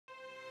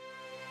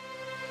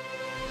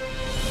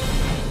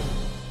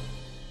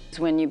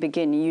When you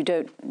begin, you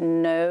don't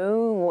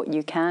know what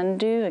you can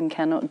do and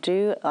cannot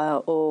do,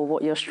 or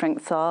what your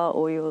strengths are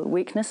or your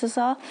weaknesses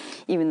are,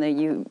 even though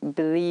you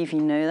believe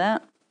you know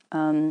that.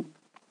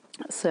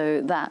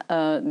 So that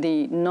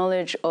the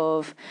knowledge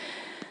of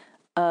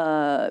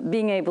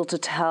being able to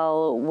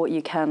tell what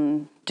you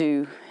can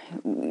do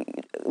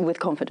with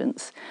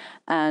confidence,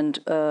 and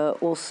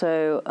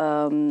also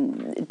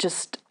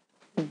just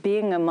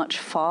being a much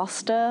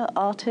faster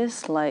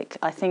artist. Like,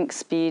 I think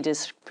speed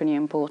is pretty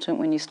important.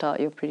 When you start,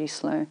 you're pretty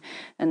slow,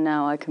 and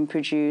now I can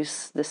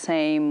produce the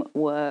same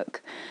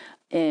work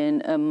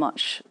in a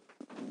much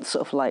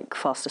sort of like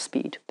faster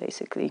speed,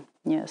 basically.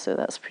 Yeah, so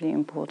that's pretty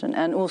important.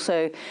 And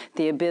also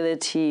the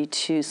ability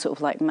to sort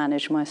of like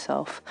manage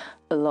myself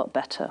a lot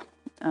better.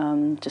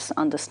 Just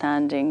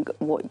understanding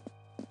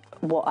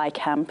what I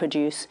can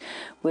produce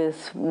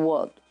with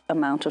what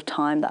amount of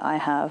time that I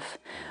have.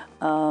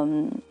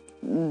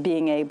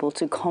 Being able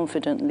to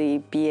confidently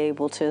be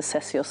able to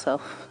assess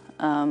yourself,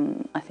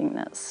 I think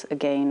that's a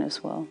gain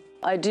as well.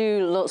 I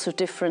do lots of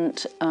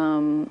different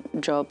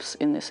jobs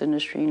in this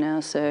industry now,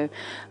 so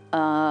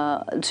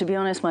to be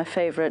honest, my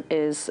favorite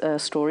is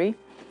story.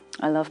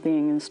 I love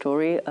being in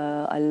story.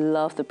 I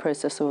love the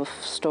process of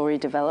story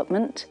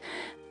development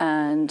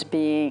and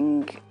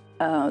being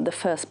the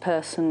first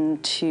person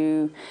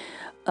to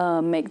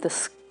make the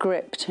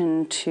script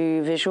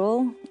into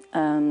visual.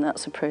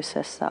 That's a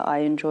process that I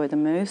enjoy the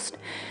most.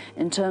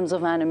 In terms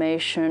of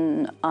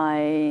animation,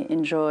 I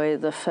enjoy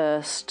the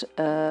first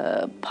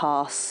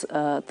pass,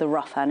 the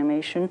rough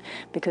animation,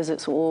 because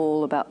it's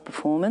all about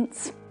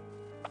performance.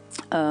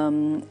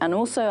 And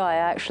also I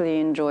actually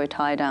enjoy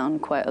tie down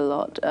quite a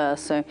lot,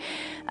 so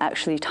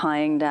actually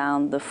tying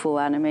down the full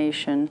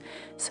animation,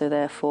 so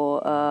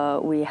therefore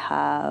we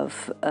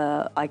have,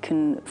 I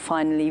can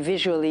finally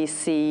visually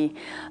see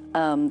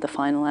the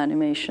final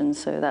animation,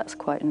 so that's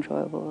quite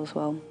enjoyable as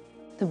well.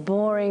 The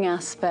boring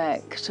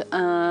aspect,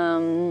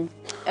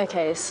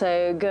 okay,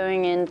 so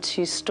going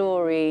into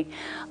story,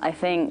 I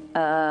think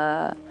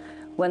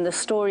when the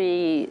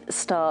story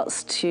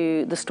starts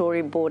to, the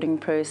storyboarding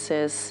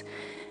process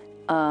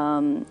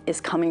is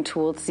coming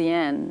towards the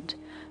end.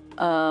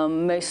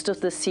 Most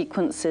of the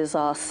sequences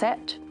are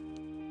set,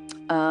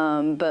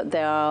 but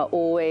there are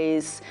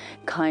always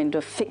kind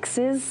of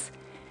fixes,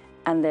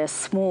 and they're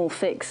small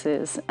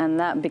fixes, and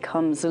that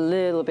becomes a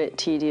little bit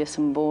tedious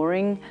and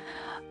boring.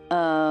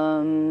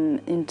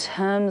 In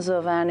terms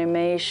of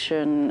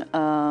animation,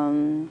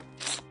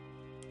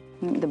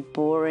 the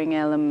boring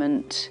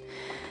element,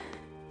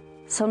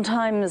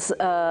 sometimes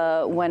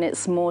when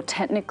it's more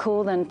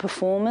technical than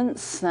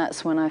performance,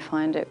 that's when I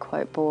find it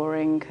quite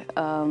boring.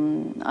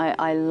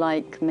 I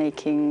like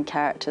making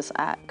characters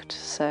act,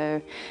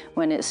 so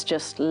when it's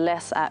just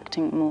less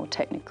acting, more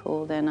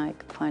technical, then I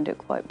find it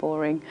quite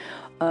boring.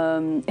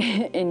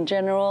 In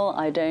general,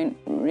 I don't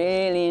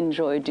really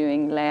enjoy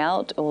doing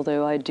layout,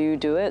 although I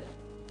do it.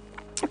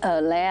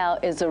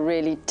 Layout is a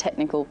really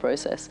technical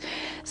process,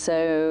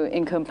 so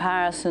in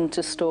comparison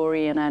to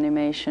story and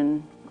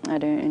animation, I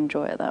don't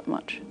enjoy it that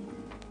much.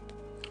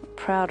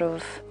 Proud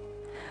of,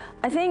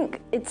 I think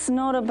it's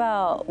not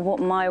about what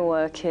my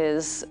work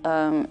is,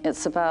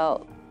 it's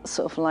about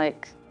sort of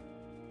like,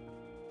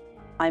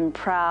 I'm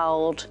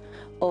proud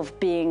of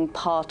being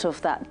part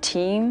of that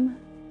team.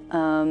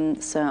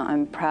 So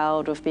I'm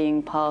proud of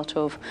being part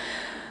of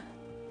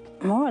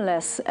more or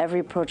less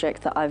every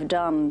project that I've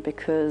done,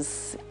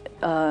 because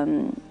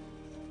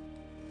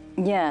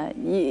yeah,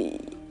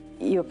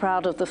 you're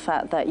proud of the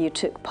fact that you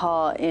took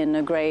part in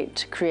a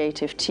great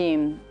creative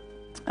team.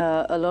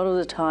 A lot of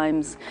the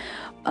times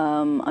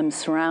I'm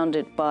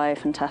surrounded by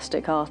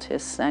fantastic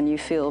artists, and you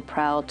feel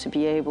proud to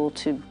be able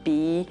to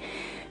be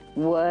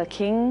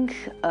working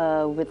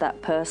with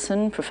that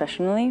person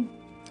professionally.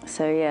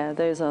 So yeah,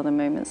 those are the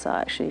moments I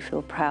actually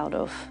feel proud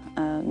of,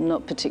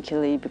 not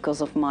particularly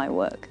because of my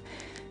work.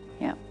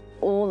 Yeah.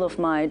 All of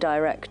my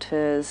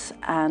directors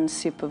and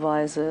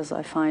supervisors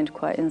I find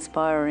quite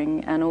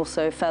inspiring, and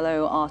also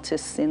fellow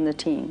artists in the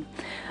team.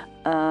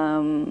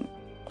 I'm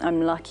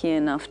lucky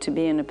enough to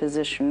be in a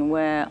position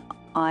where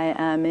I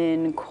am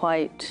in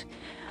quite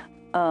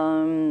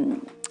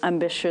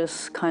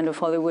ambitious kind of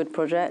Hollywood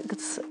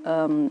projects,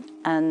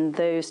 and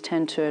those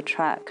tend to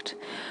attract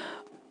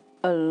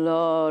a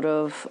lot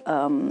of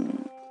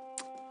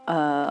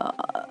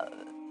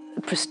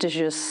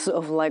prestigious, sort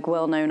of like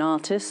well-known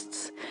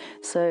artists.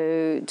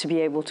 So to be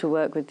able to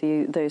work with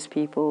those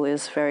people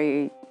is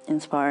very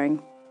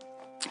inspiring.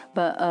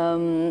 But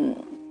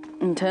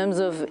in terms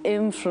of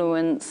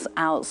influence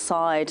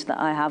outside that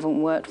I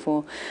haven't worked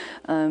for,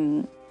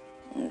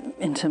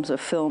 in terms of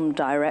film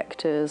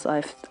directors,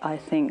 I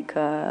think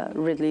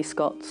Ridley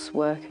Scott's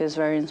work is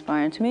very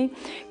inspiring to me.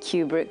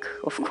 Kubrick,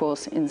 of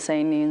course,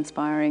 insanely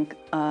inspiring,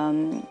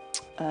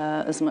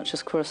 as much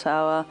as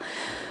Kurosawa.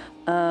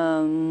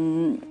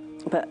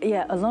 But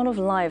yeah, a lot of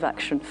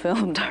live-action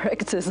film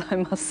directors, I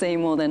must say,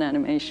 more than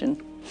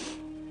animation.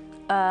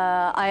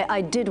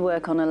 I did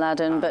work on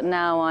Aladdin, but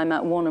now I'm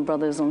at Warner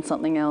Brothers on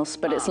something else,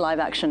 but it's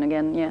live-action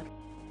again, yeah.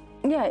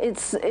 Yeah,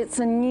 it's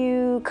a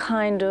new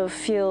kind of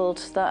field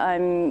that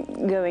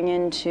I'm going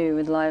into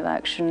with live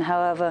action.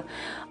 However,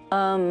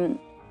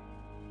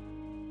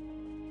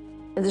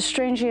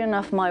 strangely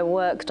enough, my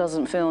work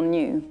doesn't feel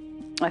new.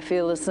 I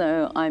feel as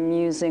though I'm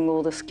using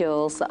all the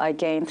skills that I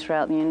gained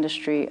throughout the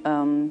industry,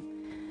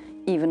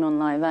 even on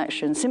live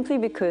action, simply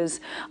because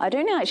I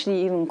don't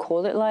actually even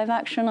call it live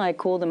action. I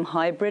call them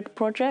hybrid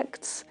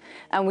projects,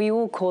 and we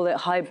all call it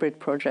hybrid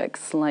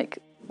projects, like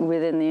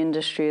within the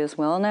industry as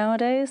well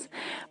nowadays,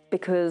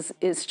 because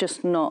it's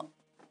just not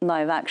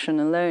live action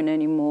alone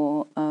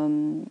anymore.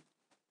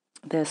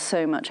 There's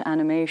so much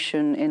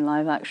animation in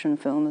live action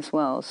film as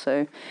well,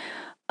 so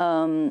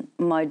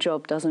my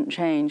job doesn't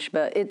change,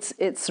 but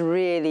it's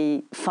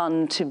really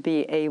fun to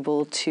be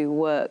able to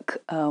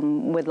work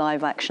with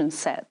live action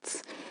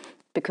sets,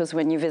 because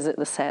when you visit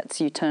the sets,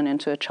 you turn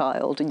into a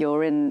child.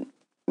 You're in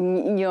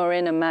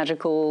a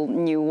magical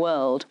new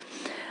world.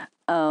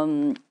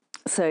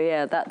 So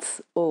yeah, that's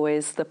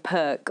always the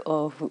perk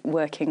of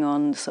working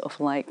on sort of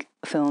like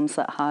films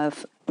that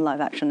have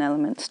live action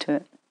elements to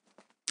it.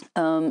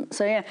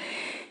 So yeah.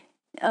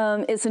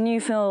 It's a new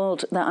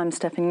field that I'm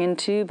stepping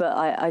into, but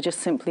I just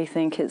simply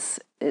think it's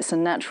a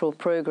natural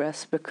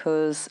progress,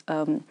 because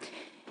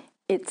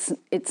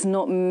it's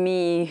not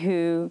me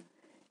who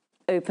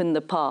opened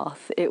the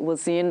path. It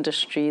was the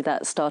industry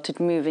that started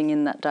moving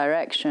in that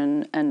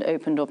direction and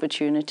opened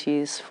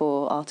opportunities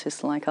for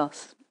artists like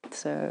us.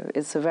 So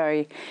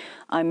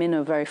I'm in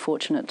a very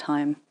fortunate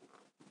time.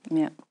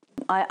 Yeah,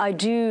 I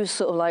do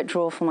sort of like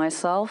draw for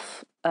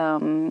myself,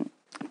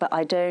 but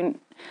I don't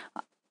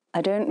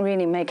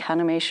really make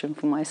animation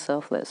for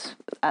myself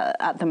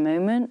at the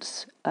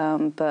moment,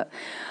 but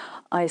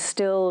I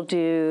still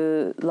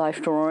do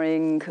life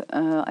drawing,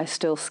 I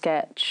still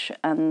sketch,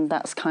 and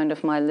that's kind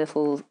of my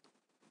little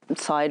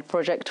side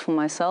project for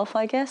myself,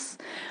 I guess.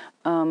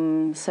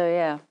 So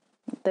yeah,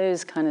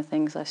 those kind of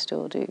things I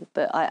still do,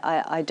 but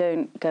I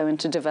don't go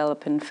into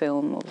developing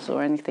films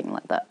or anything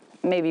like that.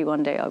 Maybe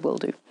one day I will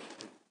do,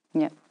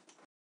 yeah.